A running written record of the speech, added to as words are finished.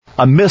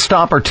A missed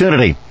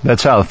opportunity.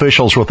 That's how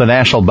officials with the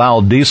National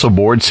Biodiesel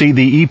Board see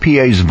the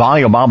EPA's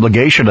volume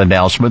obligation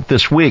announcement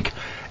this week.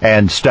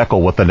 And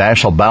Steckel with the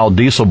National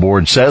Biodiesel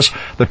Board says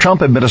the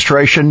Trump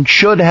administration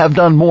should have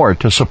done more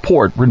to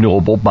support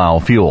renewable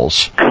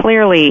biofuels.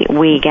 Clearly,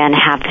 we again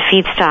have the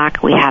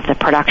feedstock, we have the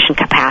production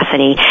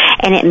capacity,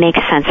 and it makes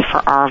sense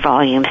for our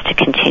volumes to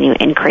continue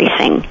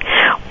increasing.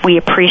 We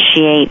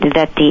appreciate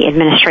that the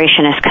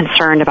administration is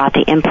concerned about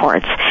the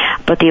imports,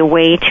 but the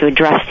way to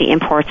address the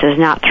imports is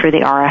not through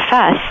the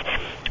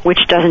RFS, which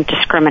doesn't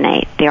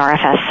discriminate. The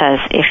RFS says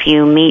if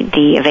you meet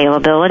the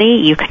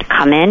availability, you can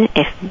come in.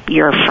 If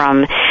you're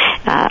from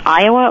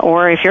Iowa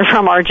or if you're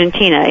from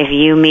Argentina, if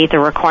you meet the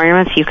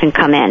requirements, you can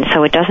come in.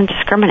 So it doesn't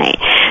discriminate.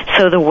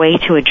 So the way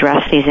to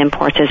address these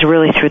imports is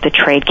really through the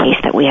trade case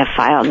that we have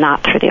filed,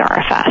 not through the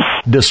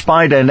RFS.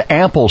 Despite an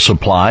ample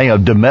supply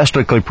of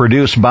domestically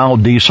produced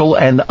biodiesel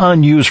and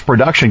unused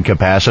production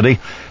capacity,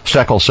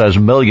 Steckel says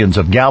millions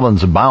of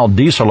gallons of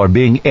biodiesel are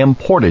being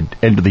imported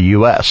into the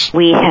U.S.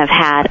 We have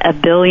had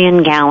 1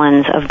 billion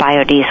gallons of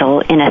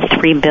biodiesel in a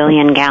 3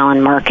 billion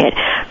gallon market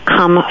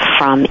come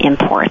from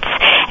imports.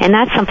 And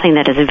that's something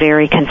that is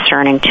very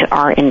concerning to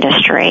our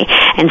industry.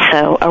 And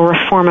so a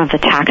reform of the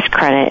tax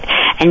credit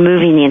and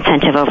moving the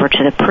incentive over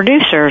to the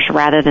producers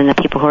rather than the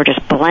people who are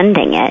just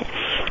blending it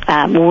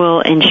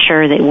will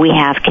ensure that we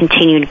have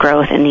continued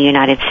growth in the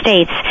United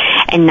States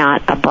and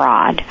not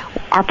abroad.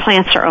 Our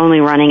plants are only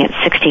running at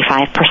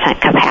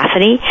 65%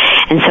 capacity,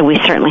 and so we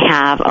certainly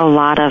have a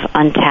lot of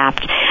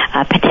untapped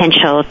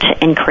potential to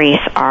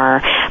increase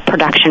our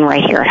production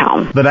right here at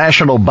home. The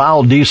National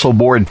Biodiesel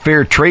Board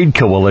Fair Trade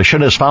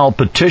Coalition has filed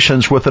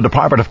petitions with the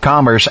Department of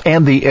Commerce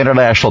and the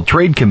International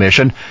Trade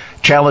Commission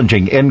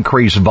challenging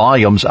increased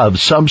volumes of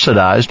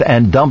subsidized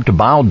and dumped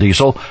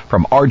biodiesel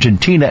from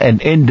Argentina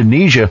and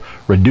Indonesia,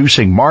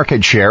 reducing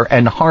market share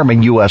and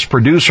harming U.S.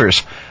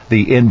 producers.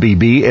 The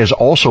NBB is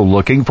also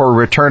looking for a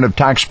return of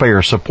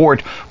taxpayer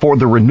support for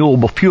the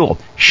renewable fuel,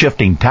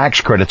 shifting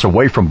tax credits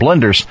away from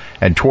blenders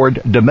and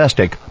toward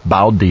domestic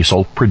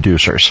biodiesel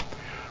producers.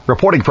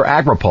 Reporting for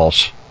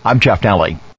AgriPulse, I'm Jeff Nally.